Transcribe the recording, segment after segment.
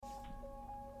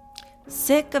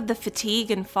Sick of the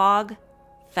fatigue and fog?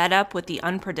 Fed up with the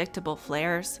unpredictable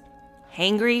flares?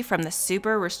 Hangry from the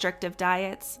super restrictive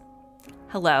diets?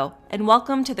 Hello, and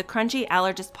welcome to the Crunchy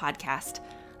Allergist Podcast,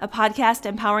 a podcast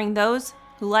empowering those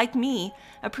who, like me,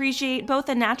 appreciate both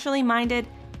a naturally minded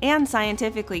and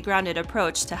scientifically grounded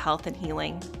approach to health and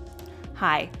healing.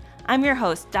 Hi, I'm your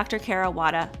host, Dr. Kara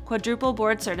Wada, quadruple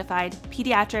board certified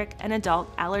pediatric and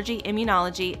adult allergy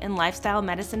immunology and lifestyle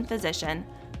medicine physician,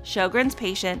 Sjogren's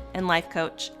patient, and life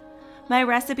coach. My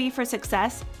recipe for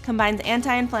success combines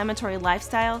anti-inflammatory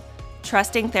lifestyle,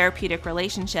 trusting therapeutic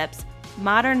relationships,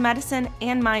 modern medicine,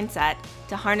 and mindset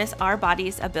to harness our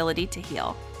body's ability to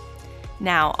heal.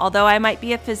 Now, although I might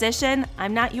be a physician,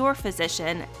 I'm not your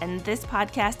physician, and this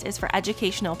podcast is for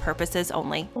educational purposes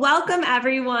only. Welcome,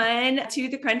 everyone, to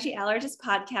the Crunchy Allergist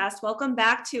Podcast. Welcome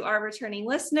back to our returning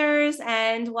listeners,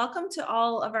 and welcome to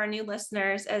all of our new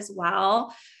listeners as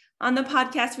well. On the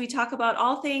podcast, we talk about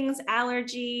all things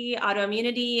allergy,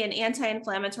 autoimmunity, and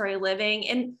anti-inflammatory living,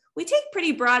 and we take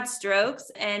pretty broad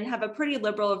strokes and have a pretty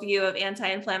liberal view of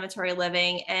anti-inflammatory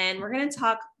living, and we're going to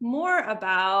talk more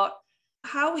about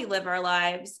how we live our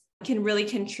lives can really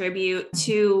contribute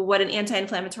to what an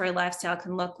anti-inflammatory lifestyle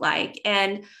can look like.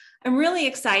 And I'm really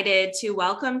excited to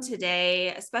welcome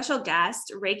today a special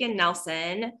guest, Regan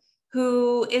Nelson,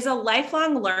 who is a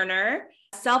lifelong learner,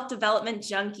 self-development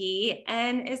junkie,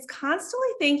 and is constantly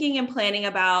thinking and planning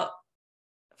about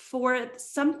for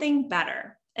something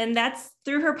better. And that's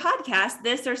through her podcast,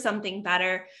 This or Something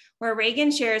Better, where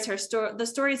Regan shares her the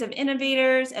stories of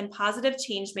innovators and positive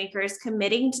change makers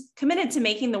committed to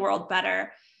making the world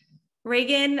better.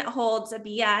 Regan holds a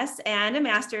BS and a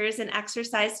master's in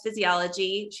exercise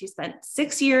physiology. She spent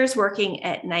 6 years working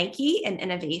at Nike in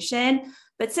innovation.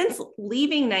 But since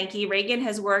leaving Nike, Regan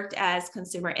has worked as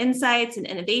consumer insights and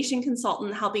innovation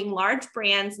consultant, helping large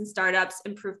brands and startups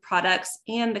improve products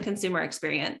and the consumer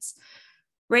experience.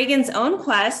 Regan's own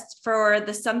quest for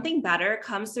the something better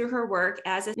comes through her work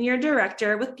as a senior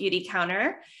director with Beauty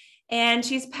Counter, and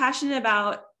she's passionate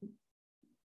about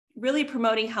really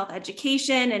promoting health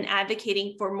education and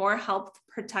advocating for more health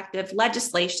protective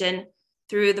legislation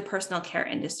through the personal care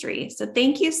industry. So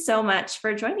thank you so much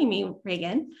for joining me,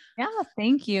 Regan. Yeah,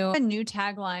 thank you. A new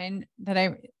tagline that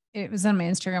it was on my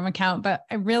Instagram account, but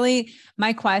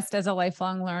my quest as a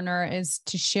lifelong learner is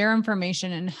to share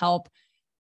information and help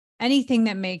anything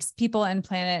that makes people and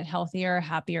planet healthier,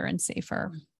 happier, and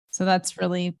safer. So that's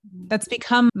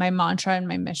become my mantra and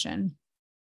my mission.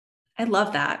 I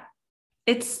love that.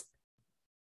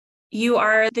 You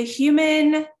are the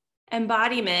human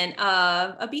embodiment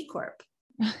of a B Corp.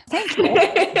 Thank you.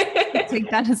 I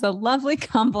think that is a lovely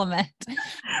compliment.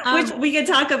 Which we could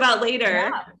talk about later.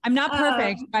 Yeah. I'm not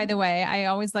perfect, by the way.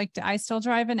 I still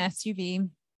drive an SUV.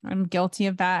 I'm guilty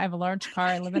of that. I have a large car.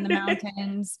 I live in the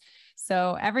mountains.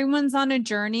 So everyone's on a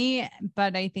journey,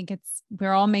 but I think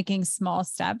we're all making small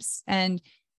steps. And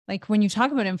like when you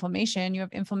talk about inflammation, you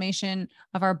have inflammation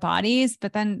of our bodies,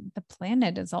 but then the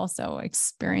planet is also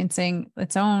experiencing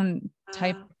its own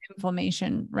type of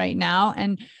inflammation right now.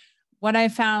 And what I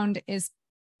found is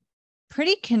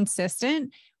pretty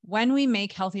consistent. When we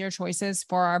make healthier choices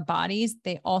for our bodies,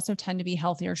 they also tend to be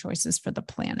healthier choices for the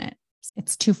planet.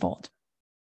 It's twofold.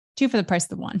 Two for the price of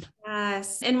the one.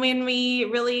 Yes. And when we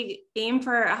really aim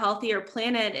for a healthier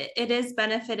planet, it is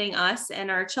benefiting us and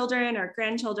our children, our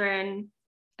grandchildren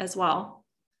as well.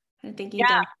 I think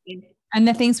And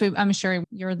the things I'm sure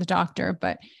you're the doctor,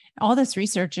 but all this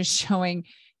research is showing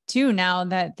too now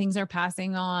that things are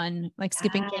passing on, like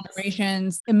skipping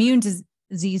generations, immune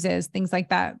diseases, things like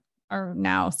that are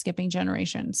now skipping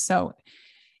generations. So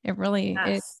it really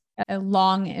is a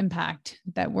long impact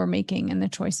that we're making in the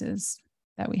choices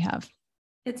that we have.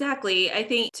 Exactly. I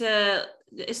think to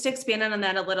expand on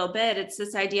that a little bit, it's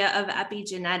this idea of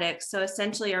epigenetics. So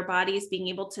essentially our bodies being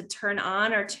able to turn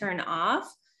on or turn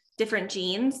off different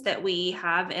genes that we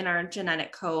have in our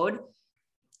genetic code.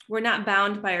 We're not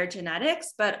bound by our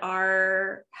genetics, but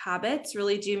our habits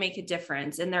really do make a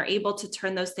difference, and they're able to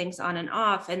turn those things on and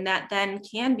off. And that then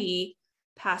can be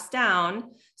passed down.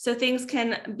 So things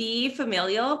can be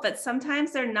familial, but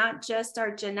sometimes they're not just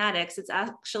our genetics. It's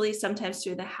actually sometimes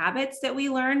through the habits that we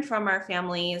learn from our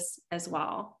families as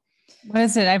well. What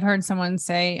is it? I've heard someone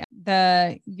say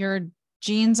your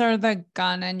genes are the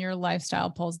gun and your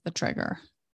lifestyle pulls the trigger.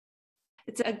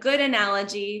 It's a good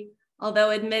analogy.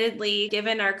 Although admittedly,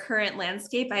 given our current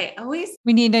landscape,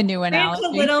 we need a new analogy. It's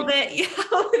a little bit,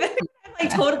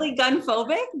 like totally gun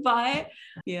phobic, but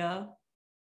yeah.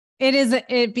 It is,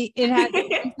 it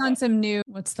has on some new,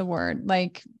 what's the word?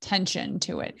 Like tension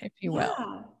to it, if you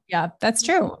will. Yeah, that's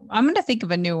true. I'm going to think of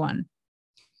a new one.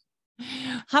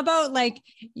 How about like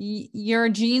your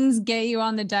genes get you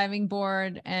on the diving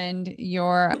board and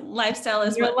your lifestyle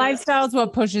is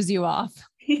what pushes you off.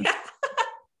 Yeah.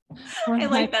 Or I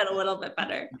like that a little bit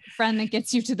better. Friend that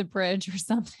gets you to the bridge or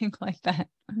something like that.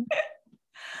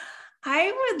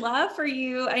 I would love for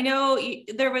you. I know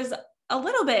there was a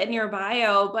little bit in your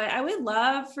bio, but I would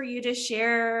love for you to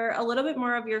share a little bit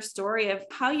more of your story of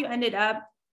how you ended up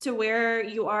to where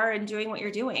you are and doing what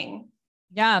you're doing.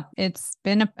 Yeah, it's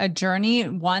been a journey,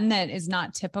 one that is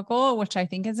not typical, which I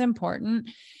think is important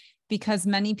because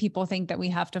many people think that we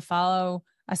have to follow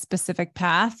a specific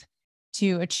path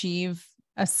to achieve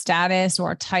a status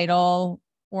or a title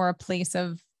or a place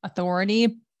of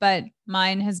authority. But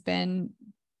mine has been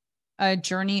a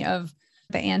journey of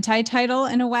the anti-title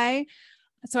in a way.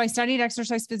 So I studied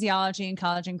exercise physiology in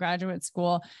college and graduate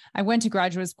school. I went to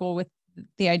graduate school with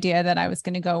the idea that I was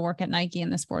going to go work at Nike in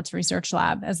the sports research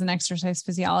lab as an exercise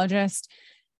physiologist.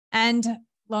 And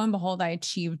lo and behold, I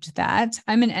achieved that.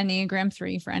 I'm an Enneagram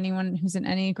 3 for anyone who's an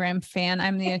Enneagram fan.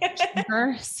 I'm the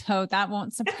achiever. So that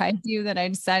won't surprise you that I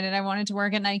decided I wanted to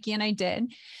work at Nike, and I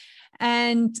did.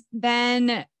 And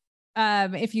then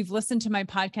if you've listened to my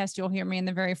podcast, you'll hear me in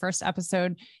the very first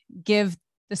episode give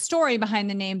the story behind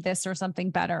the name This or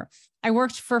Something Better. I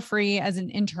worked for free as an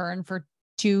intern for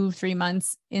 2-3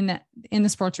 months in the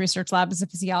sports research lab as a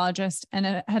physiologist,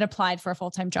 and had applied for a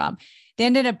full-time job. They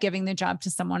ended up giving the job to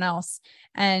someone else.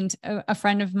 And a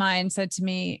friend of mine said to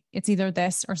me, it's either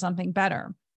this or something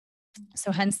better.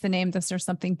 So hence the name This or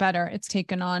Something Better. It's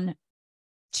taken on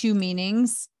 2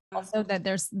 meanings. Also that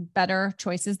there's better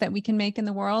choices that we can make in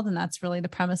the world. And that's really the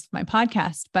premise of my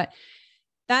podcast. But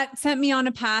that sent me on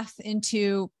a path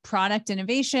into product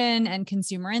innovation and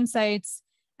consumer insights,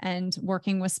 and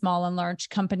working with small and large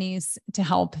companies to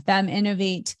help them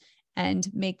innovate and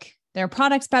make their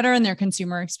products better and their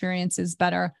consumer experiences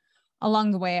better.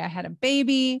 Along the way, I had a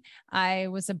baby. I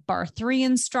was a bar 3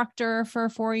 instructor for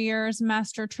 4 years,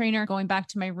 master trainer, going back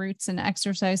to my roots in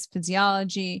exercise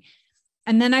physiology.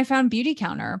 And then I found Beauty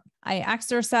Counter. I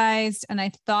exercised, and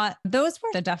I thought those were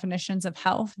the definitions of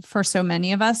health for so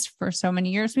many of us. For so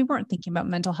many years, we weren't thinking about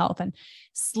mental health and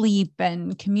sleep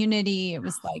and community. It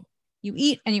was like, you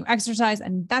eat and you exercise,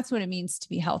 and that's what it means to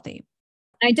be healthy.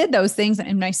 I did those things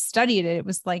and I studied it. It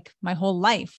was like my whole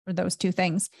life for those 2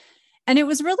 things. And it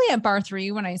was really at bar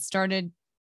 3 when I started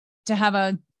to have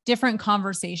a different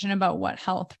conversation about what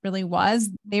health really was.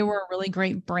 They were a really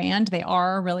great brand. They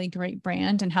are a really great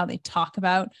brand, and how they talk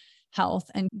about health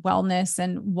and wellness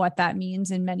and what that means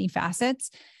in many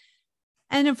facets.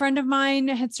 And a friend of mine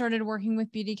had started working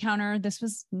with Beauty Counter. This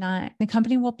was not, the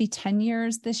company will be 10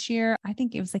 years this year. I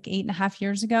think it was like 8.5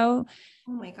 years ago.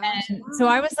 Oh my gosh. And so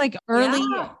I was like early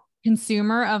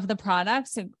consumer of the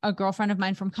products. A girlfriend of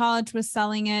mine from college was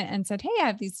selling it and said, hey, I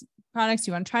have these products.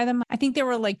 You want to try them? I think there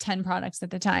were like 10 products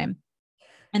at the time.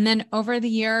 And then over the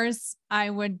years, I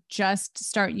would just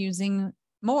start using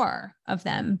more of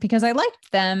them because I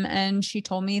liked them. And she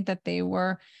told me that they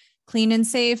were clean and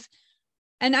safe.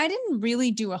 And I didn't really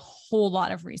do a whole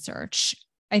lot of research.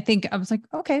 I think I was like,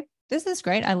 okay, this is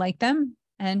great. I like them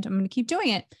and I'm going to keep doing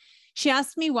it. She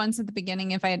asked me once at the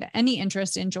beginning if I had any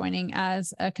interest in joining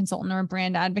as a consultant or a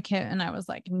brand advocate. And I was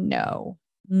like, no,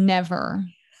 never,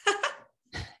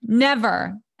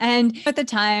 never. And at the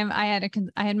time I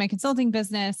had my consulting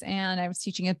business and I was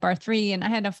teaching at bar 3 and I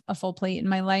had a full plate in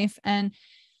my life. And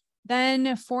then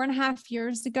 4.5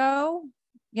 years ago,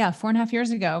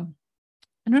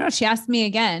 I don't know, she asked me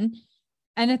again.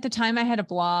 And at the time I had a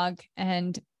blog,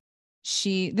 and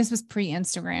this was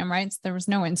pre-Instagram, right? So there was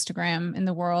no Instagram in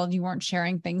the world. You weren't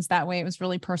sharing things that way. It was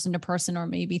really person to person or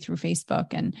maybe through Facebook.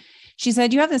 And she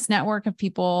said, you have this network of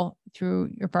people through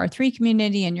your bar 3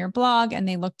 community and your blog, and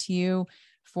they look to you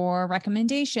for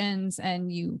recommendations,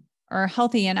 and you are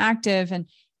healthy and active. And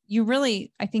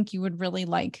I think you would really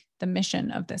like the mission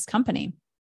of this company.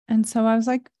 And so I was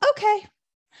like, okay.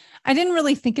 I didn't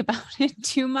really think about it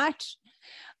too much.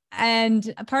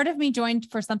 And a part of me joined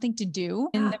for something to do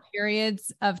in the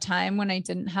periods of time when I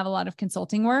didn't have a lot of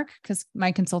consulting work, because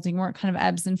my consulting work kind of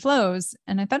ebbs and flows.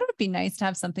 And I thought it would be nice to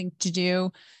have something to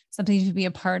do, something to be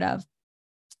a part of.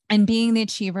 And being the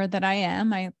achiever that I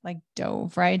am, I like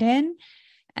dove right in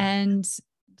and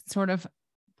sort of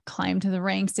climbed to the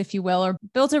ranks, if you will, or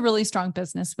built a really strong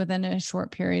business within a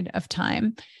short period of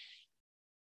time.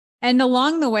 And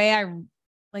along the way, I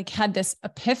had this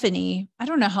epiphany. I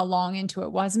don't know how long into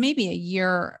it was, maybe a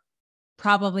year,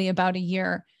 probably about a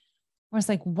year. I was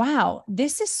like, wow,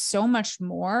 this is so much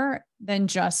more than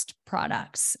just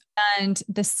products. And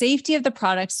the safety of the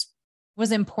products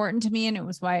was important to me. And it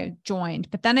was why I joined.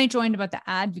 But then I joined about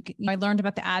I learned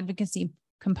about the advocacy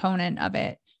component of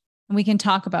it And we can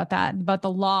talk about that, about the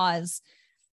laws.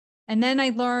 And then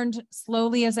I learned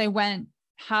slowly as I went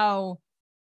how,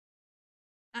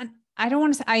 I don't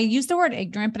want to say, I use the word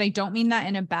ignorant, but I don't mean that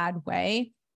in a bad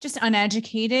way, just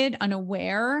uneducated,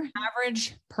 unaware,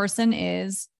 average person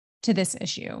is to this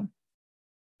issue.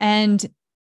 And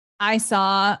I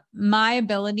saw my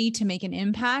ability to make an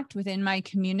impact within my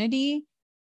community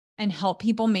and help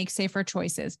people make safer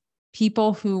choices.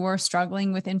 People who were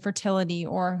struggling with infertility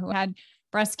or who had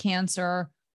breast cancer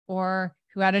or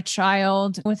who had a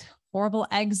child with horrible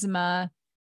eczema.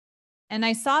 And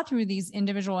I saw through these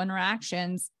individual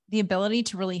interactions, the ability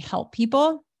to really help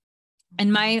people.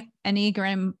 And my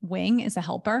Enneagram wing is a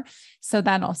helper. So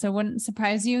that also wouldn't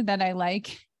surprise you that I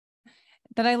like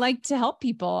to help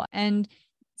people. And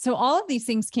so all of these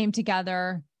things came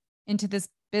together into this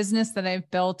business that I've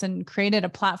built and created a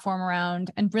platform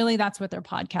around. And really that's what their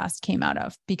podcast came out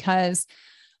of, because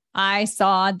I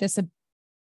saw this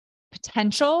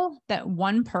potential that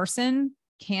one person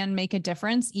can make a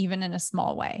difference, even in a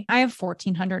small way. I have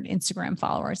 1,400 Instagram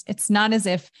followers. It's not as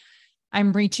if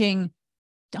I'm reaching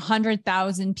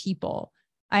 100,000 people.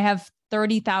 I have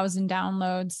 30,000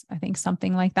 downloads, I think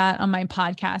something like that on my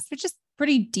podcast, which is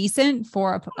pretty decent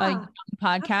for a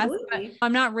podcast. But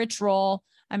I'm not Rich Roll.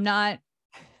 I'm not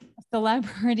a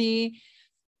celebrity,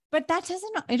 but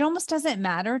it almost doesn't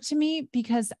matter to me,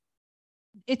 because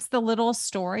it's the little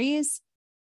stories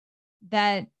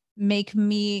that make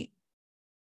me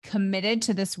committed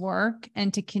to this work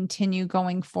and to continue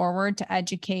going forward to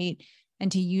educate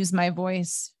and to use my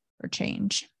voice for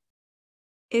change.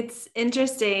 It's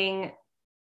interesting.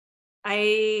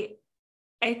 I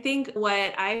think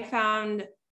what I found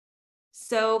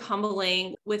so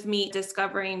humbling with me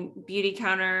discovering Beauty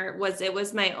Counter it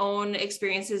was my own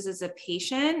experiences as a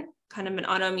patient, kind of an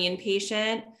autoimmune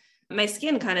patient. My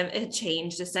skin kind of had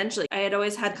changed essentially. I had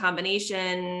always had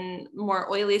combination,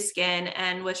 more oily skin,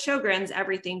 and with Sjogren's,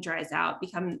 everything dries out,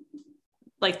 become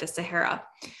like the Sahara.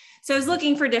 So I was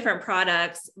looking for different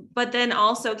products, but then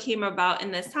also came about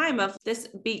in this time of this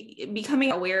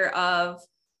becoming aware of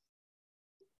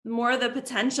more of the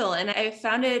potential. And I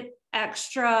found it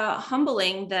extra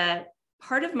humbling that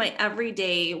part of my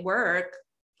everyday work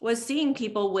was seeing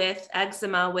people with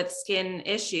eczema, with skin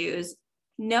issues,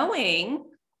 knowing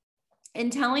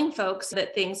and telling folks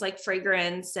that things like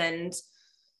fragrance and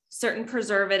certain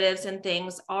preservatives and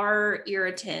things are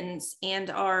irritants and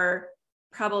are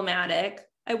problematic.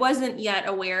 I wasn't yet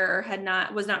aware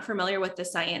or was not familiar with the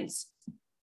science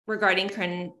regarding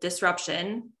endocrine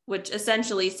disruption, which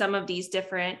essentially some of these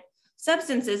different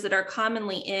substances that are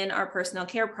commonly in our personal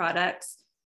care products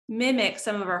mimic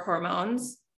some of our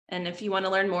hormones. And if you want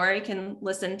to learn more, we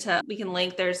can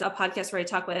link, there's a podcast where I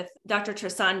talk with Dr.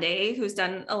 Trisande, who's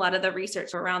done a lot of the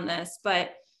research around this,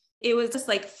 but it was just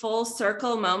like full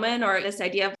circle moment, or this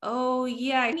idea of, oh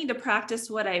yeah, I need to practice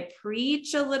what I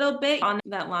preach a little bit on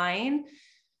that line.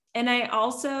 And I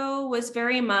also was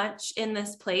very much in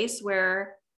this place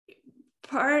where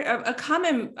a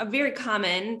very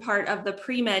common part of the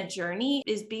pre-med journey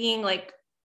is being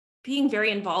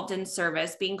very involved in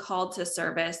service, being called to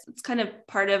service. It's kind of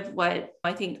part of what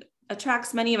I think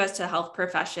attracts many of us to health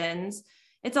professions.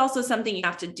 It's also something you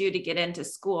have to do to get into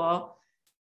school.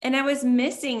 And I was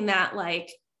missing that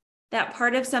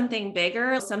part of something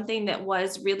bigger, something that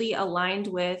was really aligned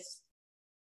with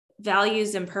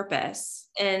values and purpose.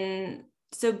 And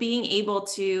so being able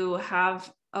to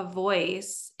have a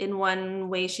voice in one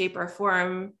way, shape, or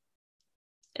form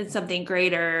in something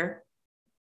greater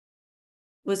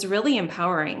was really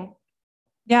empowering.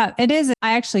 Yeah, it is.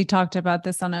 I actually talked about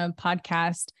this on a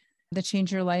podcast, the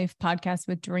Change Your Life podcast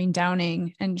with Doreen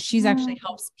Downing, and she's actually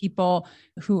helps people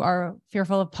who are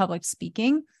fearful of public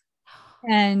speaking.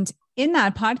 And in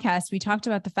that podcast, we talked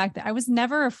about the fact that I was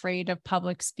never afraid of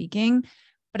public speaking,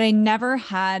 but I never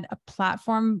had a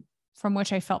platform from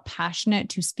which I felt passionate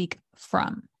to speak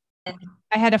from. And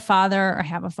I have a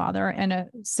father and a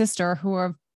sister who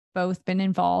have both been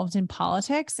involved in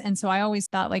politics. And so I always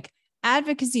thought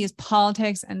advocacy is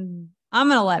politics and I'm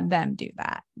going to let them do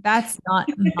that. That's not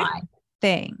my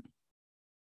thing.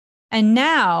 And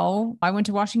now I went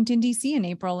to Washington, D.C. in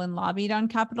April and lobbied on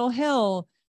Capitol Hill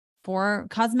for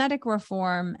cosmetic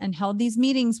reform and held these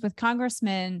meetings with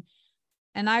congressmen.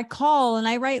 And I call and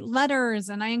I write letters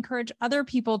and I encourage other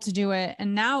people to do it.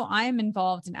 And now I'm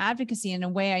involved in advocacy in a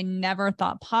way I never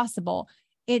thought possible.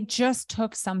 It just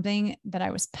took something that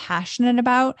I was passionate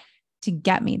about to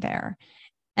get me there.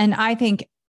 And I think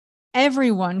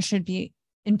everyone should be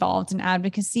involved in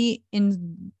advocacy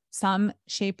in some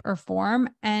shape or form.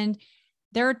 And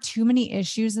there are too many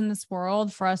issues in this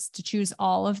world for us to choose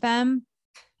all of them.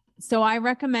 So I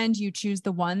recommend you choose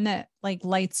the one that like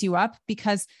lights you up,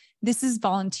 because this is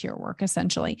volunteer work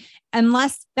essentially.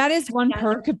 Unless that is one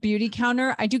perk of Beauty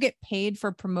Counter. I do get paid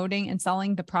for promoting and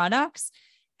selling the products,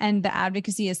 and the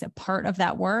advocacy is a part of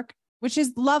that work, which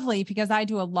is lovely because I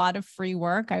do a lot of free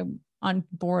work. I'm on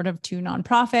board of 2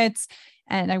 nonprofits,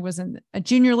 and I was in a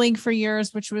junior league for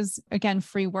years, which was again,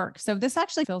 free work. So this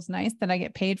actually feels nice that I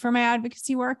get paid for my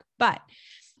advocacy work. But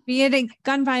be it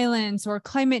gun violence or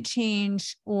climate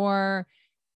change or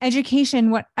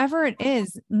education, whatever it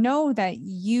is, know that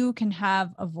you can have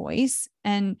a voice.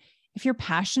 And if you're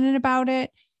passionate about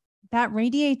it, that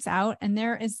radiates out, and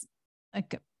there is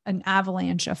like an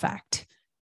avalanche effect.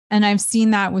 And I've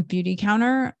seen that with Beauty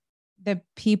Counter. The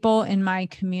people in my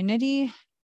community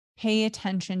pay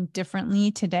attention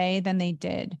differently today than they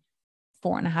did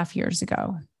 4.5 years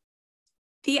ago.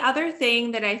 The other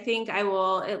thing that I think I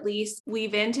will at least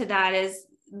weave into that is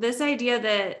this idea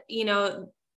that,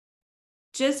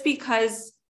 just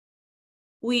because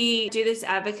we do this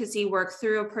advocacy work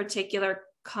through a particular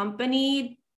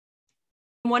company,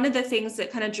 one of the things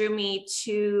that kind of drew me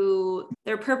to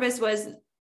their purpose was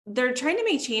they're trying to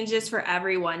make changes for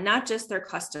everyone, not just their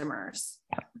customers.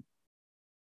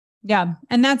 Yeah.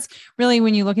 And that's really,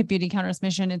 when you look at Beauty Counter's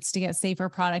mission, it's to get safer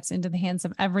products into the hands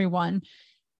of everyone.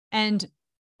 And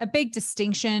a big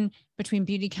distinction between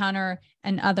Beauty Counter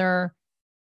and other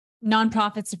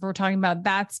nonprofits, if we're talking about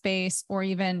that space, or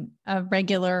even a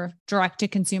regular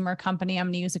direct-to-consumer company. I'm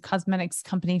going to use a cosmetics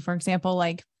company, for example,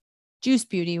 like Juice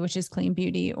Beauty, which is clean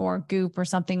beauty, or Goop or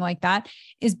something like that,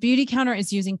 is Beauty Counter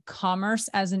is using commerce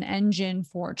as an engine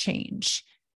for change.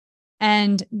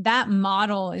 And that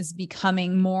model is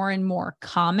becoming more and more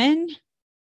common.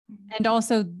 And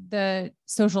also the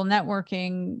social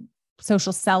networking,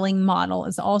 social selling model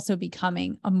is also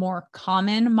becoming a more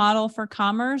common model for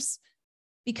commerce,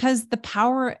 because the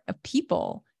power of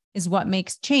people is what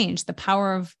makes change. The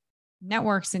power of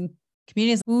networks and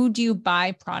communities. Who do you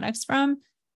buy products from?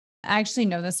 I actually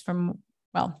know this from,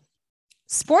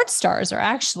 sports stars are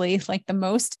actually like the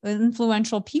most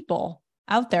influential people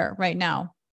out there right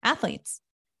now, athletes,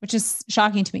 which is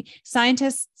shocking to me.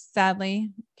 Scientists,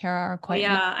 sadly, Kara, are quite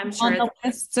I'm sure on the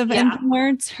list of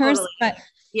influencers, totally. But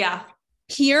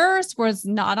peers was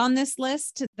not on this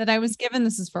list that I was given.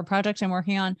 This is for a project I'm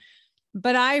working on.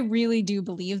 But I really do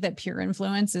believe that peer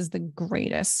influence is the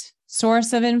greatest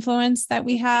source of influence that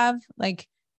we have. Like,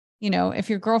 if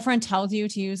your girlfriend tells you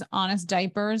to use Honest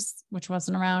diapers, which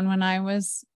wasn't around when I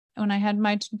had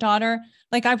my daughter,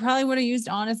 like I probably would have used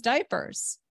Honest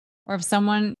diapers. Or if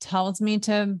someone tells me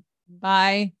to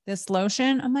buy this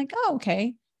lotion, I'm like, oh,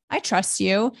 okay, I trust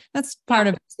you. That's part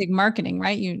of big marketing,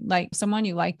 right? You like someone,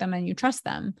 you like them, and you trust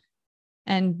them.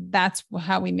 And that's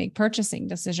how we make purchasing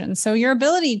decisions. So your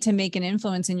ability to make an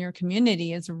influence in your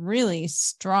community is really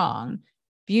strong.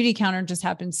 Beauty Counter just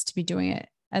happens to be doing it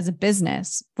as a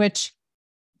business, which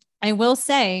I will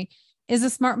say is a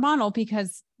smart model,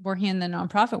 because working in the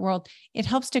nonprofit world, it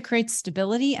helps to create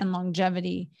stability and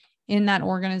longevity in that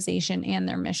organization and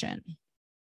their mission.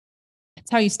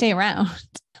 It's how you stay around.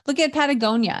 Look at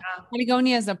Patagonia.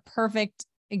 Patagonia is a perfect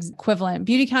equivalent.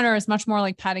 Beauty Counter is much more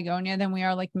like Patagonia than we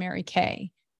are like Mary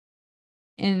Kay,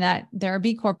 in that they're a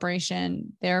B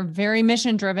corporation. They're very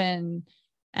mission driven,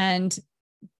 and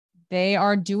they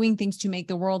are doing things to make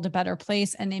the world a better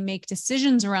place. And they make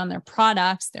decisions around their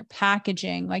products, their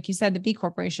packaging, like you said, the B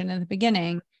corporation in the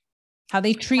beginning, how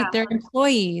they treat their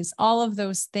employees, all of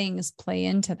those things play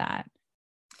into that,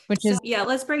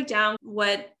 let's break down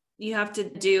what you have to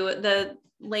do, the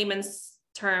layman's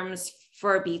terms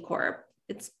for a B Corp.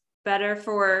 It's better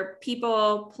for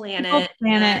people, planet.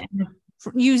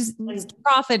 Use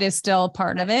profit is still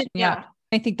part of it. Yeah.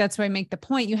 I think that's why I make the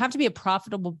point. You have to be a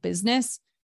profitable business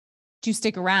to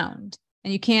stick around.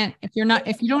 And you can't, if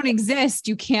you don't exist,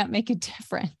 you can't make a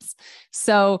difference.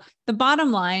 So the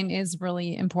bottom line is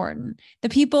really important. The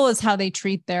people is how they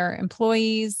treat their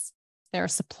employees, their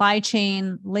supply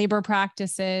chain, labor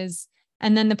practices.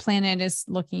 And then the planet is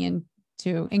looking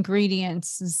into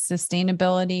ingredients,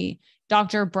 sustainability.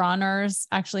 Dr. Bronner's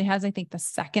actually has, I think, the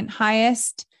second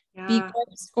highest B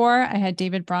Corp score. I had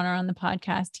David Bronner on the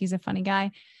podcast. He's a funny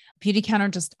guy. Beauty Counter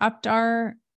just upped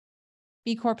our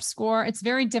B Corp score. It's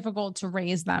very difficult to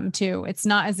raise them too. It's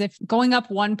not as if going up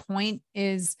 1 point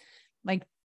is like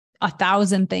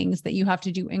 1,000 things that you have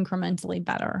to do incrementally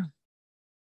better.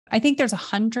 I think there's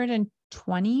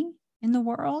 120 in the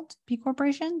world, B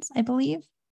corporations, I believe.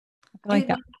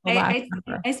 I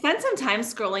spent some time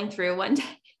scrolling through one day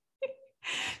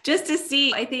just to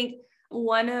see. I think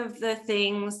one of the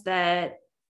things that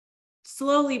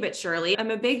slowly but surely.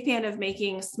 I'm a big fan of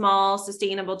making small,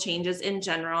 sustainable changes in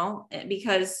general,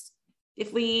 because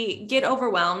if we get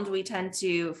overwhelmed, we tend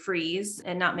to freeze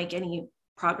and not make any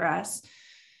progress.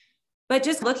 But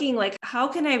just looking like, how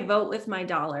can I vote with my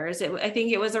dollars? I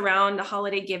think it was around the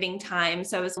holiday giving time.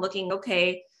 So I was looking,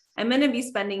 okay, I'm going to be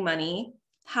spending money.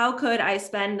 How could I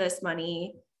spend this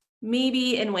money?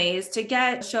 Maybe in ways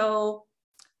to show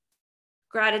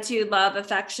gratitude, love,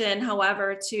 affection,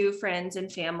 however, to friends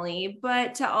and family,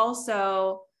 but to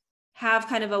also have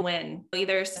kind of a win,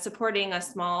 either supporting a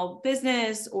small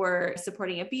business or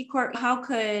supporting a B Corp. How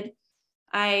could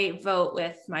I vote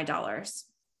with my dollars?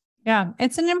 Yeah,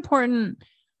 it's an important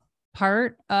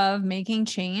part of making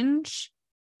change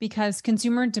because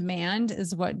consumer demand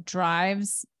is what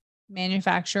drives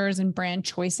manufacturers and brand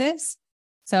choices.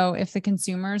 So if the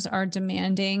consumers are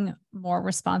demanding more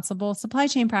responsible supply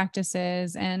chain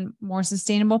practices and more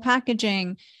sustainable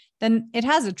packaging, then it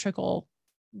has a trickle.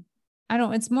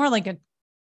 It's more like a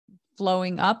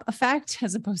flowing up effect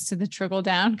as opposed to the trickle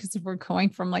down. Because if we're going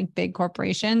from like big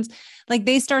corporations, like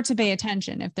they start to pay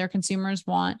attention. If their consumers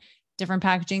want different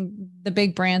packaging, the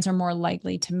big brands are more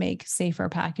likely to make safer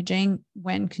packaging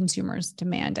when consumers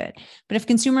demand it. But if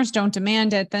consumers don't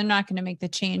demand it, they're not going to make the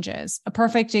changes. A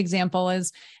perfect example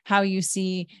is how you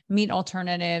see meat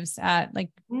alternatives at like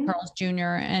Carl's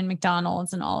Jr. and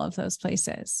McDonald's and all of those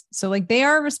places. So like they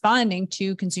are responding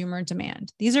to consumer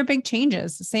demand. These are big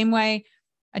changes. The same way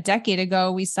a decade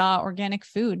ago, we saw organic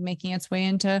food making its way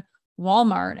into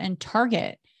Walmart and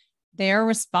Target. They're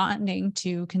responding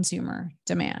to consumer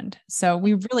demand. So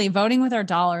we really, voting with our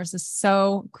dollars is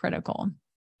so critical.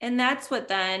 And that's what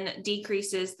then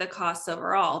decreases the costs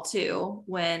overall too,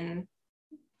 when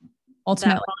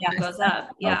ultimately goes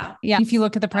up. Yeah. Yeah. If you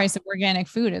look at the price of organic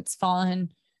food, it's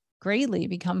fallen greatly,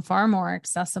 become far more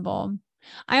accessible.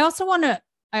 I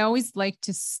always like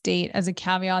to state as a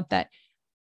caveat that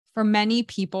for many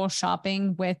people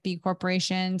shopping with B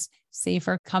corporations,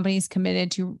 safer companies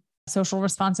committed to social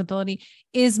responsibility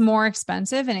is more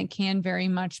expensive, and it can very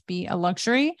much be a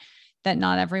luxury that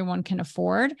not everyone can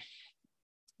afford.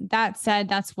 That said,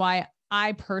 that's why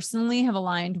I personally have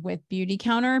aligned with Beauty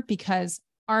Counter, because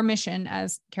our mission,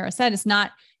 as Kara said, is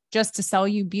not just to sell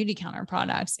you beauty counter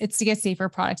products. It's to get safer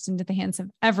products into the hands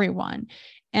of everyone.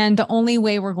 And the only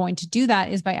way we're going to do that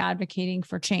is by advocating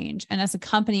for change. And as a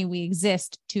company, we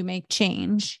exist to make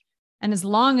change. And as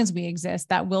long as we exist,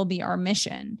 that will be our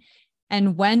mission.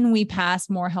 And when we pass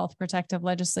more health protective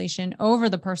legislation over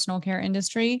the personal care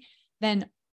industry, then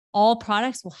all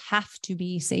products will have to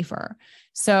be safer.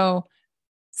 So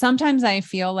sometimes I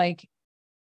feel like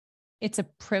it's a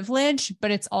privilege,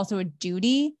 but it's also a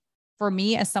duty for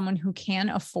me as someone who can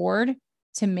afford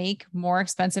to make more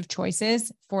expensive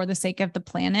choices for the sake of the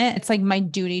planet. It's like my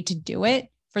duty to do it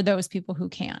for those people who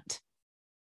can't,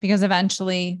 because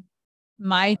eventually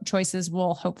my choices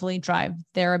will hopefully drive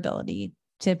their ability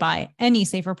to buy any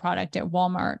safer product at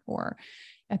Walmart or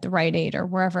at the Rite Aid or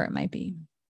wherever it might be.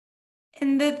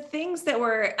 And the things that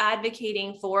we're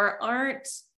advocating for aren't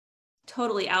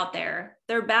totally out there.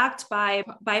 They're backed by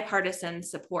bipartisan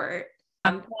support.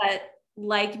 But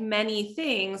like many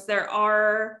things, there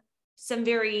are some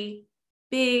very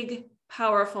big,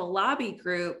 powerful lobby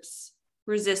groups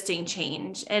resisting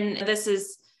change. And this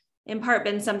has in part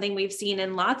been something we've seen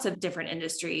in lots of different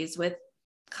industries with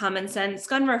common sense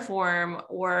gun reform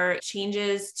or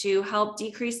changes to help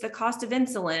decrease the cost of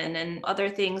insulin and other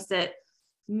things that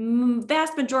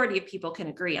vast majority of people can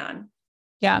agree on.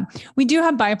 Yeah, we do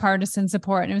have bipartisan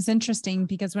support. And it was interesting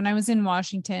because when I was in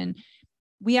Washington,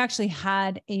 we actually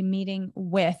had a meeting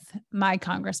with my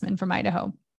congressman from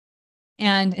Idaho.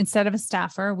 And instead of a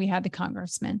staffer, we had the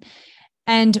congressman.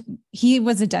 And he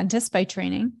was a dentist by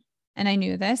training. And I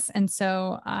knew this. And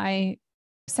so I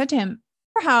said to him,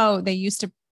 how they used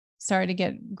to, sorry to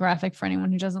get graphic for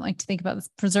anyone who doesn't like to think about this,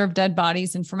 preserve dead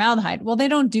bodies in formaldehyde. Well, they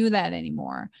don't do that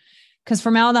anymore because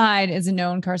formaldehyde is a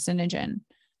known carcinogen.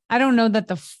 I don't know that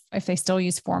if they still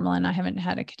use formalin. I haven't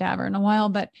had a cadaver in a while,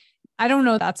 but I don't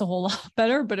know that's a whole lot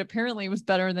better, but apparently it was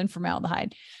better than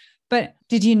formaldehyde. But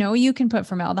did you know you can put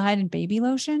formaldehyde in baby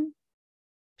lotion?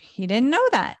 He didn't know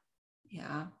that.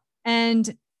 Yeah.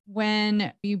 And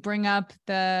when you bring up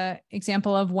the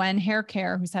example of When Hair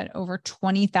Care, who's had over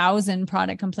 20,000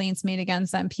 product complaints made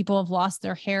against them, people have lost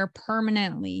their hair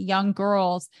permanently, young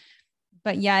girls,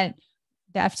 but yet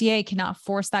the FDA cannot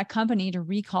force that company to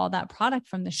recall that product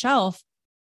from the shelf.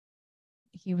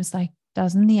 He was like,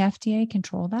 doesn't the FDA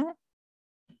control that?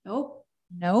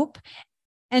 Nope.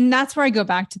 And that's where I go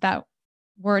back to that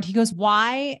word. He goes,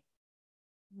 why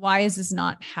is this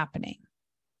not happening?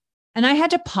 And I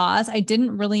had to pause. I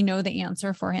didn't really know the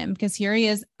answer for him because here he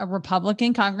is, a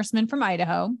Republican congressman from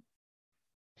Idaho.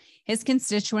 His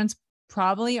constituents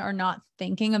probably are not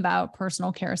thinking about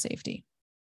personal care safety,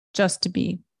 just to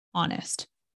be honest.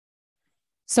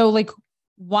 So like,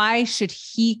 why should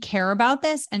he care about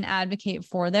this and advocate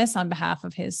for this on behalf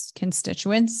of his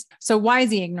constituents? So why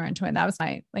is he ignorant to it? That was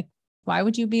my, like, why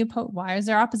would you be opposed? Why is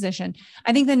there opposition?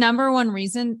 I think the number one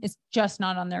reason is just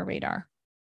not on their radar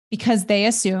because they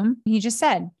assume, he just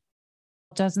said,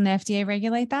 doesn't the FDA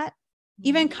regulate that?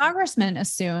 Even congressmen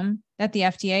assume that the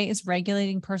FDA is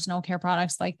regulating personal care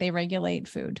products like they regulate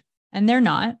food, and they're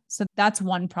not. So that's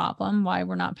one problem why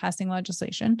we're not passing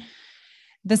legislation.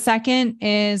 The second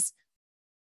is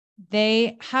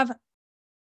they have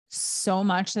so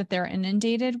much that they're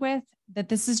inundated with that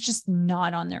this is just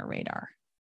not on their radar.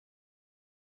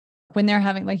 When they're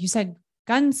having, like you said,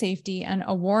 gun safety and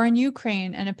a war in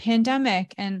Ukraine and a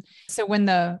pandemic. And so when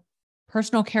the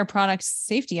Personal Care Products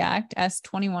Safety Act,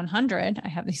 S2100, I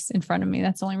have these in front of me,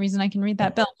 that's the only reason I can read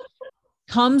that bill,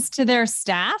 comes to their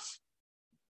staff,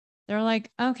 they're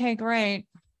like, okay, great.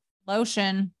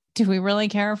 Lotion. Do we really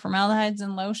care for formaldehydes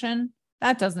in lotion?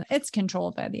 That doesn't, it's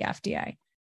controlled by the FDA.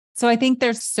 So I think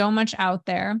there's so much out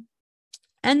there.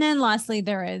 And then lastly,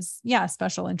 there is,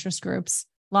 special interest groups,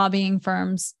 lobbying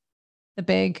firms, the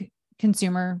big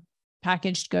consumer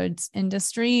packaged goods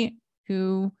industry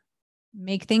who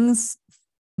make things,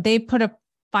 they put a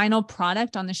final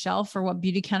product on the shelf for what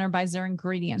Beautycounter buys their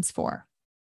ingredients for.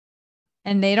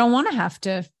 And they don't want to have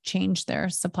to change their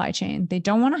supply chain. They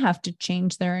don't want to have to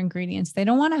change their ingredients. They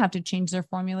don't want to have to change their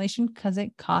formulation because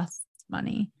it costs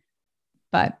money.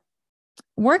 But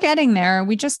we're getting there.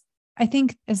 I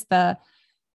think as the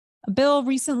bill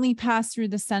recently passed through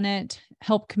the Senate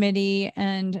Help Committee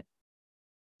and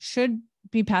should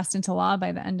be passed into law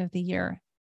by the end of the year.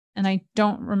 And I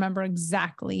don't remember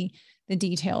exactly the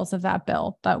details of that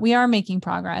bill, but we are making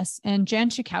progress. And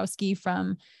Jan Schakowsky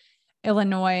from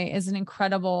Illinois is an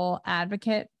incredible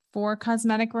advocate for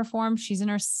cosmetic reform. She's in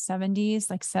her 70s,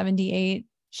 like 78.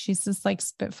 She's just like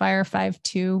Spitfire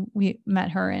 5'2". We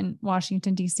met her in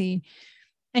Washington, D.C.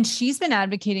 And she's been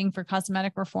advocating for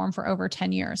cosmetic reform for over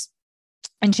 10 years.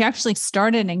 And she actually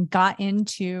started and got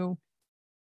into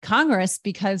Congress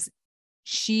because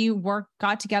she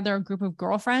got together a group of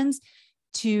girlfriends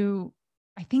to,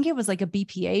 I think it was like a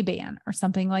BPA ban or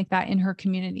something like that in her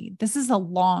community. This is a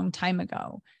long time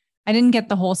ago. I didn't get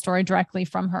the whole story directly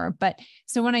from her. But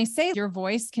so when I say your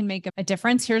voice can make a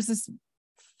difference, here's this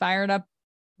fired up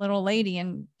little lady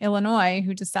in Illinois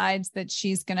who decides that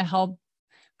she's going to help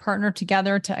partner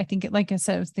together to, I think, like I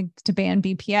said, to ban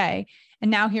BPA. And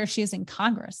now here she is in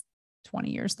Congress 20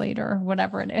 years later,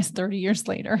 whatever it is, 30 years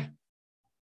later.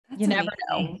 That's you never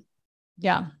amazing. know.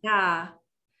 Yeah. Yeah.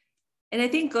 And I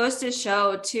think goes to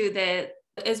show too that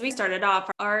as we started off,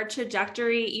 our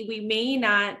trajectory, we may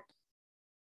not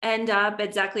end up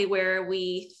exactly where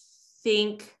we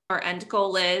think our end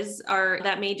goal is, or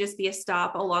that may just be a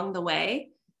stop along the way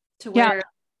to where,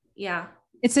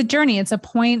 it's a journey. It's a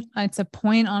point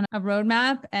on a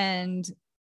roadmap. And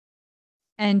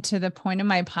to the point of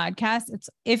my podcast,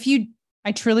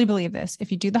 I truly believe this,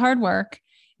 if you do the hard work,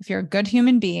 if you're a good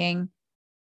human being,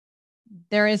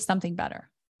 there is something better.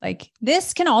 Like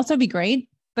this can also be great,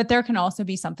 but there can also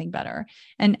be something better.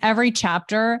 And every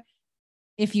chapter,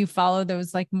 if you follow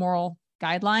those like moral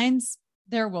guidelines,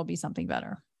 there will be something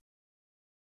better.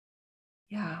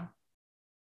 Yeah.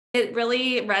 It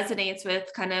really resonates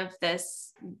with kind of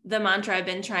the mantra I've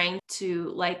been trying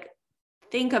to like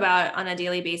think about on a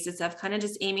daily basis of kind of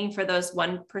just aiming for those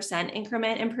 1%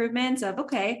 increment improvements of,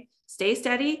 okay, stay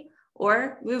steady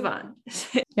or move on.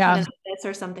 Yeah. This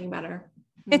or something better.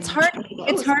 It's hard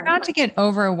not to get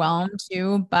overwhelmed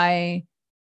too by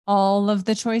all of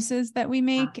the choices that we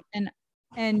make.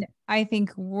 And I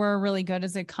think we're really good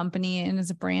as a company and as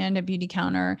a brand at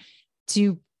Beautycounter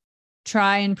to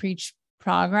try and preach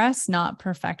progress, not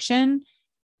perfection.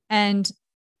 And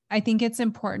I think it's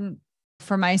important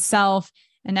for myself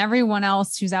and everyone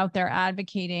else who's out there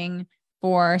advocating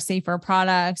for safer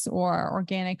products or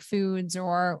organic foods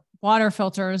or water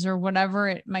filters or whatever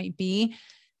it might be,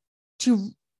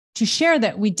 to share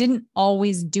that we didn't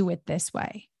always do it this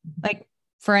way. Like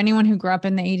for anyone who grew up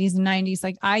in the 80s and 90s,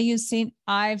 like I used St.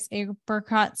 Ives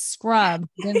apricot scrub.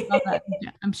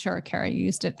 I'm sure Carrie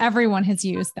used it. Everyone has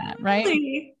used that,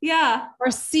 right? Yeah. Or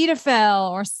Cetaphil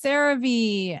or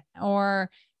CeraVe or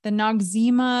the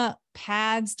Noxzema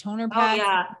pads, toner pads. Oh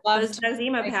yeah. Those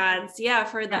Noxzema pads. Yeah.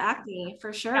 For the acne,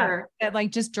 for sure. Yeah, that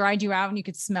like just dried you out and you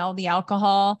could smell the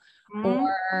alcohol.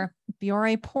 Or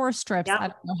Biore pore strips. Yep. I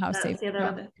don't know how safe they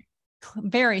are.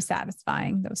 Very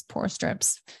satisfying, those pore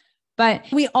strips. But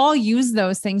we all use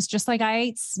those things, just like I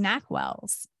ate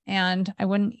SnackWells and I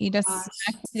wouldn't eat a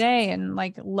snack today, and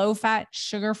like low fat,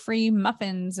 sugar-free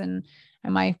muffins. And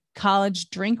my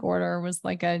college drink order was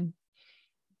like a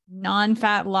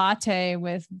non-fat latte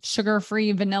with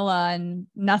sugar-free vanilla and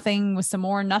nothing with some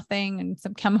more nothing and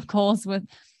some chemicals with,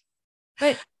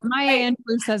 but Maya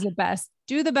Angelou says it best.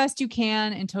 Do the best you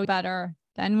can until better.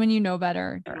 Then when you know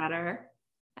better. Absolutely.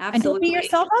 And don't beat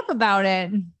yourself up about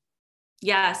it.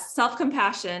 Yes.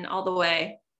 Self-compassion all the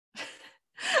way.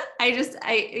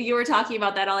 You were talking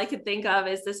about that. All I could think of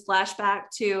is this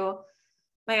flashback to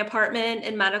my apartment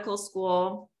in medical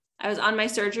school. I was on my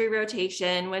surgery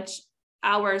rotation, which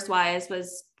hours wise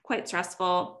was quite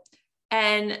stressful.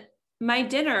 And my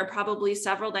dinner, probably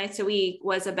several nights a week,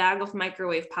 was a bag of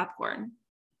microwave popcorn.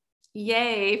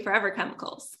 Yay, forever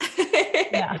chemicals.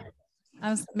 Yeah.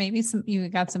 You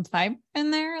got some fiber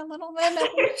in there a little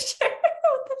bit. Sure.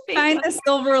 Find the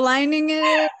silver lining in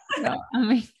it. No,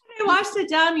 I washed it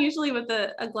down usually with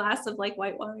a glass of like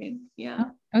white wine. Yeah.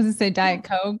 I was gonna say Diet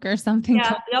Coke or something.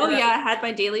 Yeah. Oh yeah. I had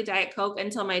my daily Diet Coke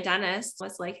until my dentist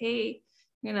was like, hey,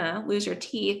 you're gonna lose your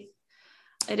teeth.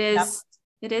 It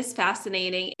is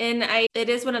fascinating. And it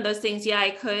is one of those things. Yeah,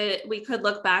 we could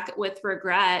look back with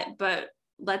regret, but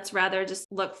let's rather just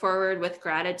look forward with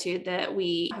gratitude that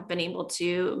we have been able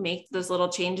to make those little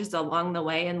changes along the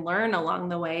way and learn along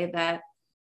the way that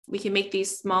we can make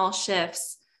these small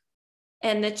shifts.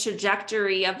 And the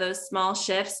trajectory of those small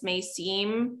shifts may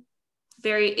seem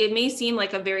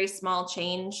like a very small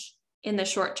change in the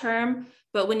short term,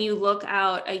 but when you look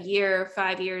out a year,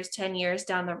 5 years, 10 years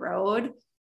down the road,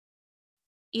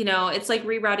 it's like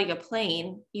rerouting a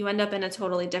plane. You end up in a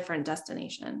totally different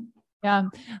destination. Yeah.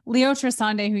 Leo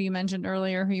Trisande, who you mentioned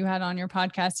earlier, who you had on your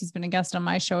podcast, he's been a guest on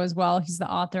my show as well. He's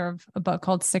the author of a book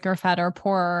called Sicker, Fatter,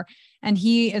 Poorer. And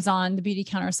he is on the Beauty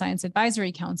Counter Science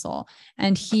Advisory Council.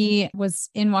 And he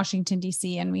was in Washington,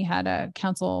 D.C., and we had a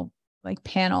council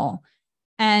panel.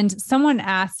 And someone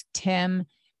asked him,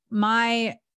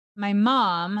 my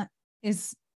mom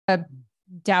is a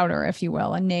doubter, if you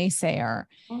will, a naysayer.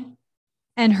 Mm-hmm.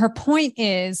 And her point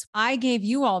is, I gave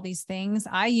you all these things.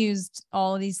 I used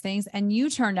all of these things and you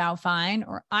turned out fine,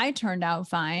 or I turned out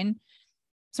fine.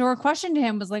 So her question to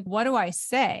him was like, what do I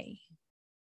say?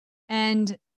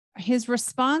 And his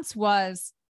response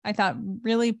was, I thought,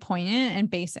 really poignant and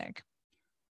basic.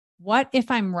 What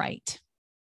if I'm right?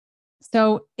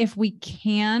 So if we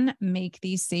can make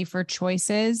these safer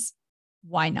choices,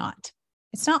 why not?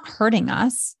 It's not hurting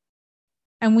us.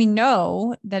 And we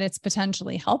know that it's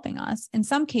potentially helping us. In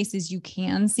some cases, you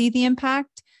can see the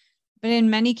impact, but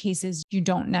in many cases, you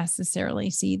don't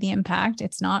necessarily see the impact.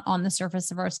 It's not on the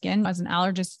surface of our skin. As an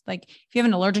allergist, if you have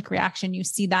an allergic reaction, you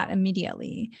see that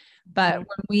immediately. But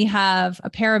when we have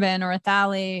a paraben or a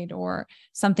phthalate or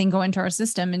something go into our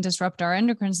system and disrupt our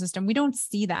endocrine system, we don't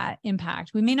see that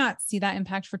impact. We may not see that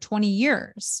impact for 20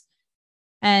 years.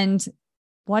 And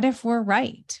what if we're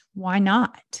right? Why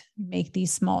not make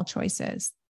these small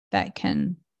choices that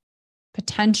can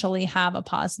potentially have a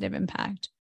positive impact?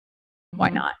 Why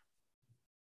not?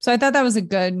 So I thought that was a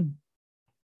good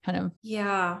kind of.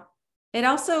 Yeah. It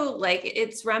also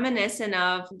it's reminiscent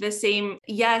of the same.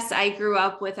 Yes, I grew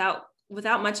up without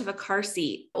much of a car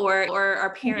seat, or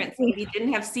our parents maybe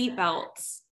didn't have seat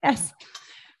belts. Yes.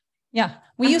 Yeah.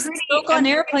 We used to smoke on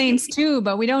airplanes too,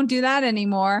 but we don't do that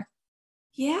anymore.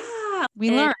 Yeah.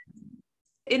 We learn.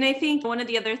 And I think one of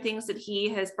the other things that he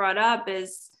has brought up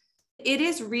is it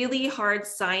is really hard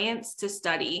science to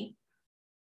study,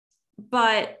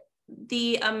 but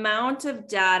the amount of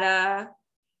data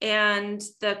and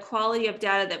the quality of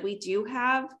data that we do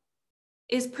have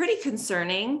is pretty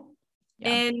concerning. Yeah.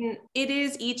 And it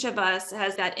is, each of us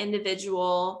has that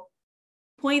individual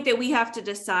point that we have to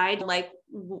decide,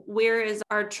 where is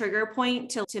our trigger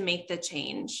point to make the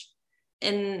change?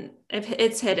 And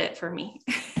it's hit it for me.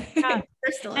 Yeah.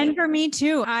 Personally. And for me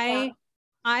too.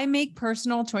 I make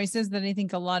personal choices that I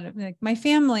think a lot of my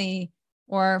family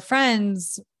or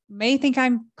friends may think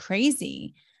I'm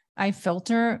crazy. I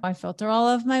filter all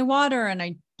of my water and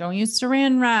I don't use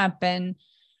saran wrap. And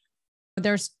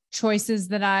there's choices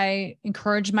that I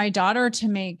encourage my daughter to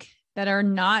make that are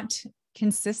not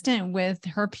consistent with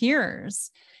her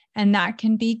peers. And that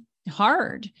can be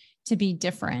hard to be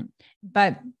different,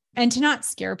 and to not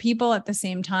scare people at the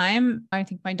same time. I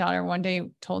think my daughter one day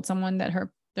told someone that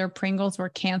their Pringles were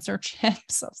cancer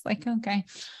chips. I was like, okay.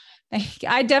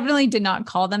 I definitely did not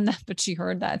call them that, but she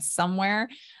heard that somewhere.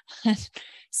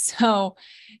 So,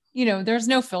 there's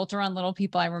no filter on little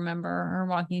people. I remember her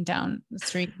walking down the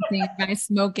street, seeing a guy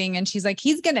smoking, and she's like,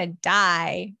 he's going to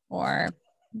die, or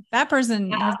that person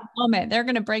has a helmet, they're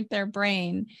going to break their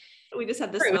brain. We just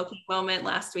had the smoking moment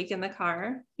last week in the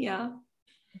car. Yeah.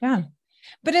 Yeah.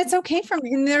 But it's okay for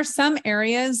me. And there's some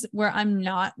areas where I'm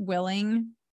not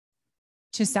willing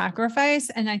to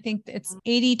sacrifice. And I think it's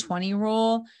 80-20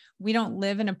 rule. We don't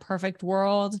live in a perfect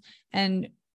world. And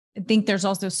I think there's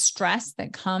also stress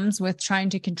that comes with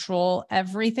trying to control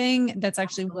everything that's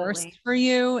actually worse for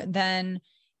you than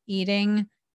eating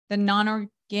the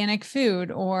non-organic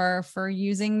food or for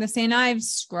using the St. Ives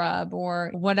scrub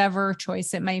or whatever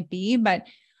choice it might be. But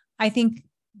I think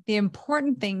the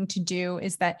important thing to do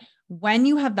is that when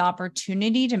you have the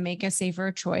opportunity to make a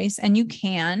safer choice, and you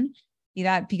can, be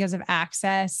that because of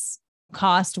access,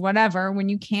 cost, whatever, when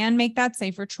you can make that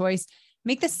safer choice,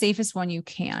 make the safest one you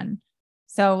can.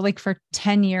 So like for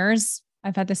 10 years,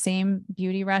 I've had the same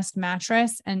Beauty Rest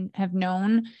mattress and have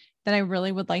known that I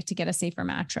really would like to get a safer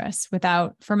mattress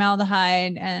without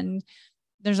formaldehyde. And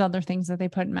there's other things that they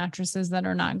put in mattresses that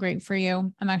are not great for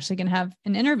you. I'm actually going to have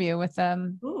an interview with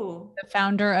the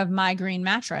founder of My Green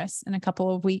Mattress in a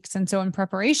couple of weeks. And so in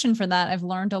preparation for that, I've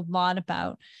learned a lot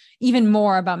about, even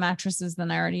more about mattresses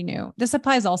than I already knew. This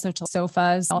applies also to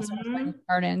sofas, also to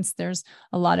gardens. There's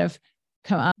a lot of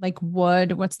like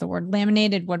wood,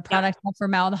 laminated wood products have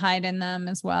formaldehyde in them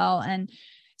as well. And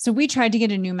so we tried to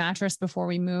get a new mattress before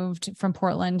we moved from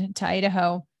Portland to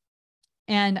Idaho.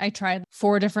 And I tried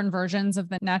 4 different versions of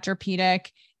the Naturpedic.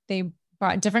 They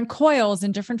brought different coils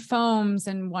and different foams,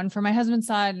 and one for my husband's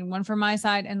side and one for my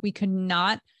side. And we could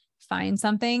not find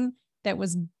something that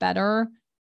was better,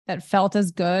 that felt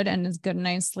as good and as good a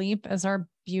night's sleep as our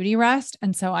Beauty Rest.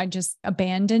 And so I just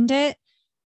abandoned it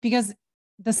because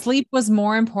the sleep was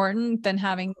more important than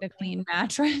having the clean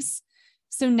mattress.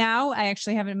 So now I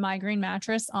actually have a My Green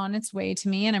mattress on its way to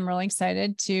me, and I'm really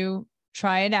excited to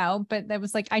try it out. But that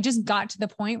was like, I just got to the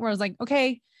point where I was like,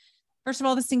 okay, first of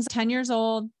all, this thing's 10 years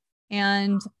old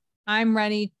and I'm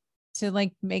ready to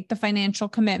like make the financial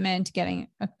commitment to getting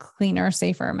a cleaner,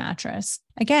 safer mattress.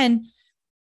 Again,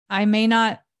 I may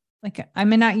not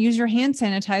use your hand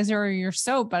sanitizer or your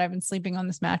soap, but I've been sleeping on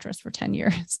this mattress for 10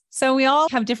 years. So we all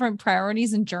have different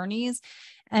priorities and journeys.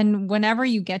 And whenever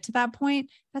you get to that point,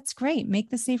 that's great. Make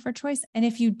the safer choice. And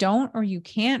if you don't, or you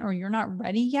can't, or you're not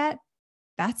ready yet,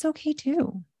 that's okay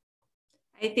too.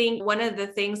 I think one of the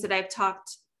things that I've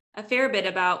talked a fair bit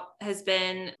about has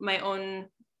been my own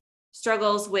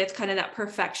struggles with kind of that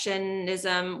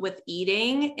perfectionism with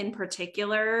eating in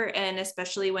particular. And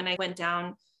especially when I went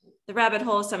down the rabbit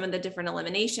hole, some of the different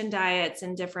elimination diets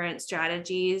and different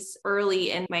strategies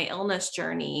early in my illness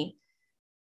journey.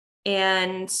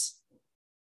 And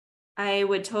I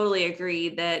would totally agree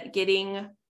that getting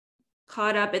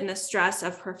caught up in the stress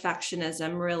of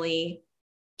perfectionism really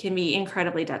can be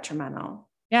incredibly detrimental.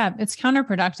 Yeah, it's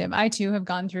counterproductive. I too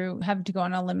have to go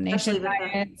on elimination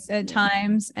diets at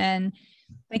times. And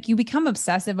like you become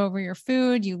obsessive over your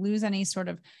food, you lose any sort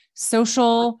of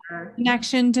social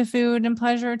connection to food and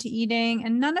pleasure to eating.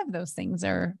 And none of those things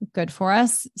are good for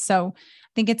us. So I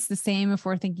think it's the same if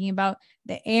we're thinking about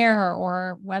the air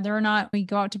or whether or not we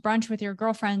go out to brunch with your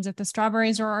girlfriends, if the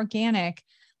strawberries are organic.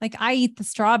 Like I eat the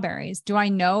strawberries. Do I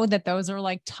know that those are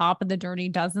like top of the dirty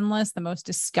dozen list, the most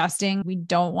disgusting? We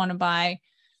don't want to buy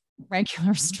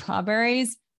regular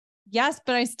strawberries. Yes,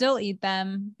 but I still eat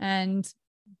them,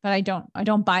 but I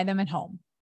don't buy them at home.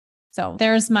 So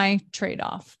there's my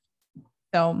trade-off.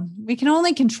 So we can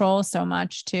only control so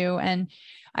much too. And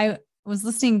I was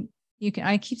listening,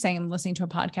 I keep saying I'm listening to a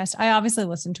podcast. I obviously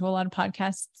listen to a lot of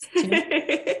podcasts too.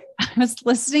 I was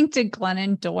listening to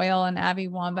Glennon Doyle and Abby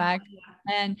Wambach,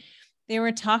 and they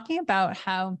were talking about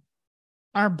how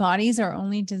our bodies are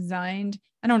only designed.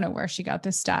 I don't know where she got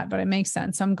this stat, but it makes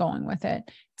sense. I'm going with it.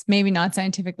 It's maybe not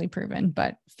scientifically proven,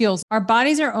 but feels our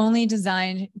bodies are only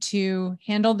designed to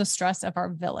handle the stress of our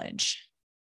village.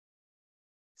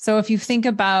 So if you think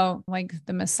about like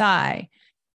the Maasai,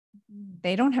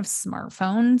 they don't have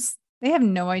smartphones. They have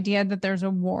no idea that there's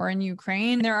a war in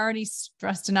Ukraine. They're already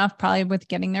stressed enough probably with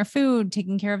getting their food,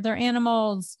 taking care of their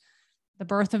animals, the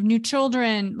birth of new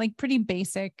children, like pretty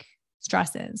basic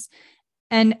stresses.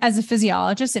 And as a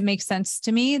physiologist, it makes sense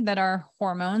to me that our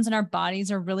hormones and our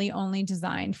bodies are really only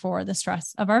designed for the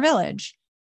stress of our village.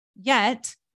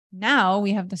 Yet now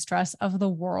we have the stress of the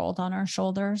world on our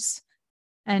shoulders.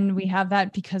 And we have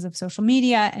that because of social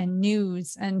media and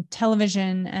news and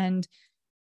television and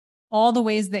all the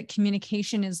ways that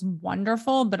communication is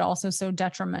wonderful, but also so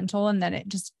detrimental, and that it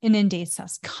just inundates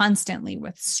us constantly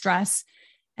with stress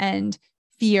and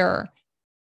fear.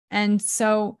 And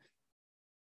so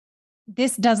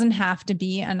this doesn't have to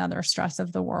be another stress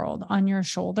of the world on your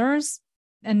shoulders.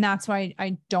 And that's why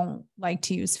I don't like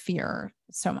to use fear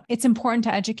so much. It's important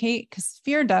to educate because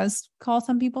fear does call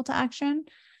some people to action,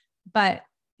 but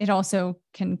it also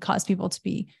can cause people to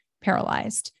be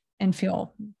paralyzed and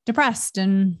feel depressed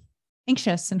and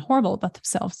anxious and horrible about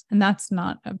themselves. And that's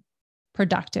not a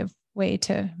productive way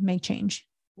to make change.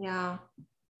 Yeah.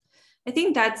 I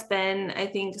think that's been,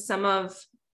 some of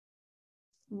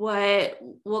what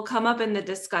will come up in the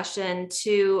discussion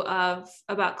too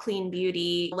about clean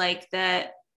beauty, like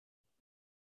that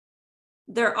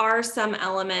there are some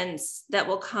elements that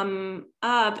will come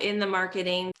up in the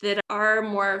marketing that are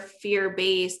more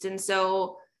fear-based. And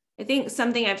so I think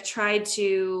something I've tried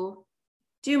to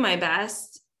do my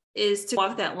best is to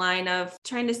walk that line of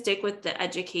trying to stick with the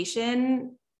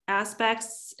education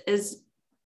aspects is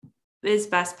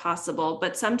best possible.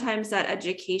 But sometimes that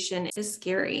education is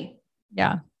scary.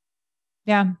 Yeah.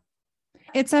 Yeah.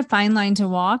 It's a fine line to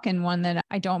walk, and one that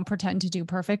I don't pretend to do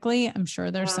perfectly. I'm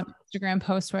sure there's some Instagram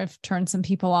posts where I've turned some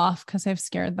people off because I've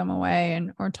scared them away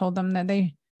or told them that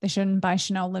they shouldn't buy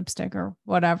Chanel lipstick or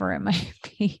whatever it might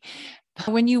be.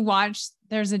 When you watch,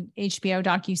 there's an HBO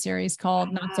docuseries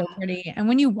called Not So Pretty. And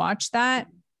when you watch that,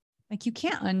 like, you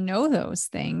can't unknow those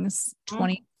things.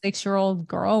 26-year-old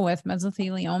girl with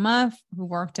mesothelioma who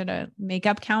worked at a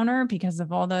makeup counter because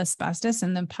of all the asbestos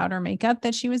and the powder makeup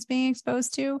that she was being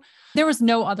exposed to. There was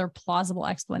no other plausible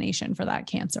explanation for that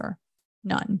cancer.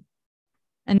 None.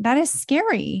 And that is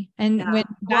scary. And when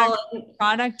that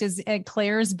product is at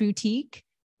Claire's boutique,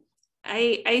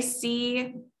 I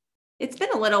see. It's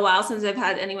been a little while since I've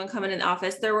had anyone come in the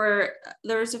office. There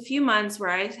was a few months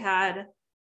where I had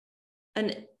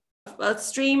a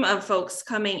stream of folks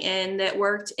coming in that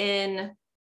worked in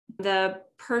the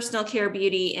personal care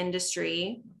beauty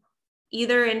industry,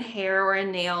 either in hair or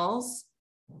in nails,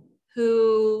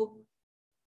 who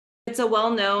it's a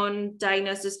well-known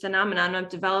diagnosis phenomenon of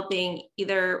developing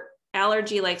either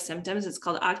allergy-like symptoms, it's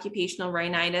called occupational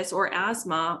rhinitis, or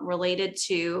asthma related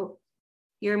to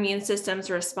your immune system's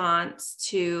response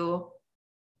to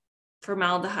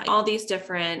formaldehyde, all these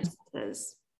different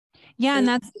things. Yeah. And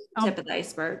that's the tip of the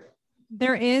iceberg.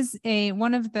 There is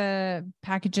one of the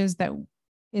packages that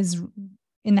is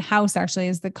in the House actually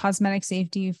is the Cosmetic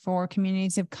Safety for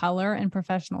Communities of Color and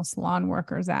Professional Salon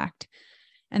Workers Act.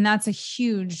 And that's a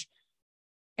huge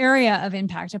area of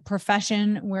impact, a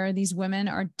profession where these women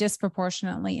are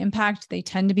disproportionately impacted. They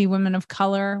tend to be women of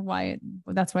color.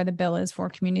 That's why the bill is for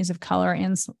communities of color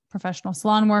and professional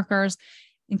salon workers.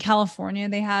 In California,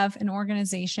 they have an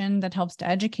organization that helps to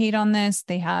educate on this.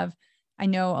 I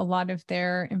know a lot of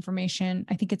their information.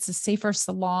 I think it's a Safer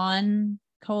Salon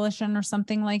Coalition or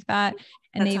something like that.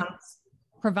 And they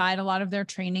provide a lot of their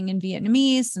training in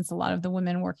Vietnamese, since a lot of the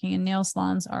women working in nail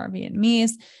salons are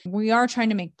Vietnamese. We are trying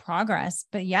to make progress,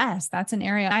 but yes, that's an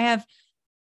area. I have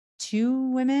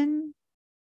 2 women,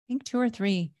 I think 2 or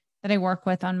 3 that I work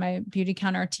with on my beauty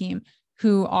counter team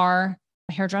who are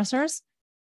hairdressers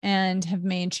and have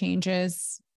made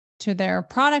changes to their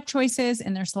product choices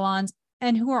in their salons,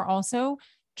 and who are also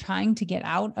trying to get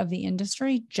out of the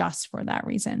industry just for that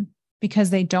reason,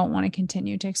 because they don't want to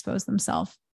continue to expose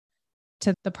themselves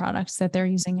to the products that they're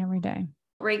using every day.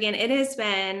 Regan, it has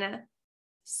been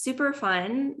super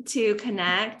fun to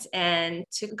connect and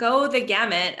to go the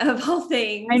gamut of all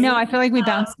things. I know. I feel like we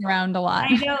bounced around a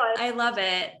lot. I know. I love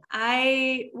it.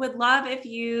 I would love if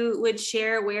you would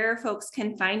share where folks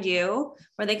can find you,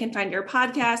 where they can find your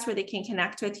podcast, where they can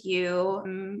connect with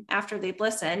you after they've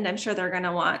listened. I'm sure they're going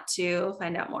to want to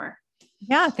find out more.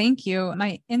 Yeah, thank you.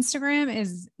 My Instagram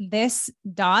is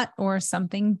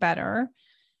this.or_something_better.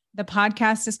 The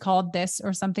podcast is called This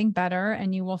or Something Better,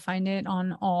 and you will find it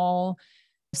on all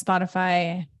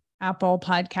Spotify, Apple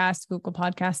Podcasts, Google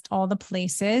Podcasts, all the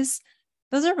places.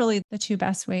 Those are really the 2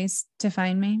 best ways to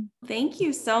find me. Thank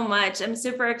you so much. I'm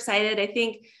super excited. I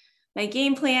think my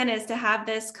game plan is to have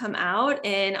this come out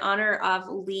in honor of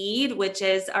LEAD, which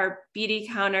is our beauty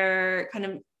counter kind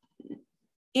of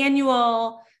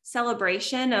annual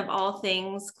celebration of all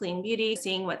things clean beauty,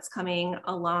 seeing what's coming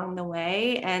along the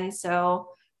way. And so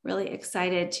really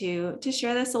excited to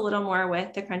share this a little more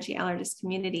with the Crunchy Allergist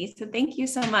community. So thank you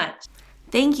so much.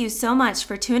 Thank you so much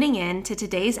for tuning in to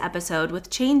today's episode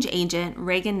with change agent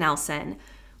Regan Nelson.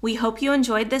 We hope you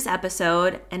enjoyed this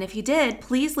episode, and if you did,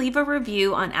 please leave a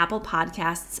review on Apple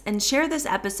Podcasts and share this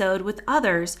episode with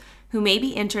others who may be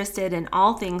interested in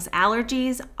all things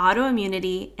allergies,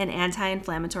 autoimmunity, and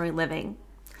anti-inflammatory living.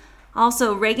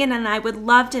 Also, Regan and I would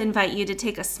love to invite you to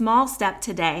take a small step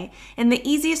today, and the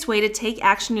easiest way to take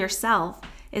action yourself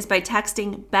is by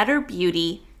texting Better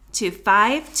Beauty to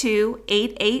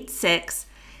 52886.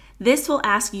 This will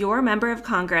ask your member of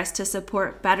Congress to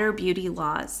support better beauty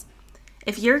laws.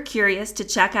 If you're curious to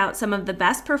check out some of the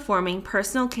best performing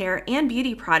personal care and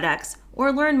beauty products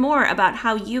or learn more about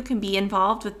how you can be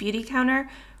involved with Beauty Counter,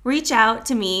 reach out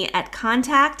to me at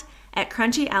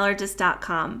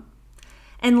contact@crunchyallergist.com.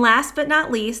 And last but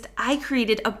not least, I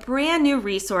created a brand new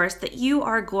resource that you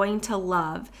are going to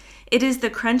love. It is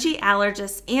the Crunchy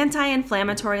Allergist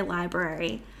Anti-Inflammatory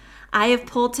Library. I have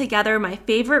pulled together my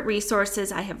favorite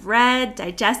resources I have read,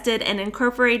 digested, and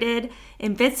incorporated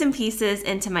in bits and pieces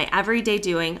into my everyday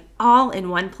doing, all in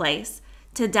one place.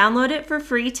 To download it for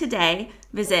free today,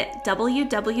 visit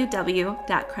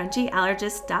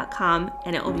www.crunchyallergist.com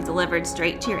and it will be delivered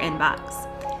straight to your inbox.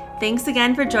 Thanks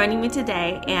again for joining me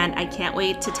today, and I can't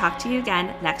wait to talk to you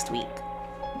again next week.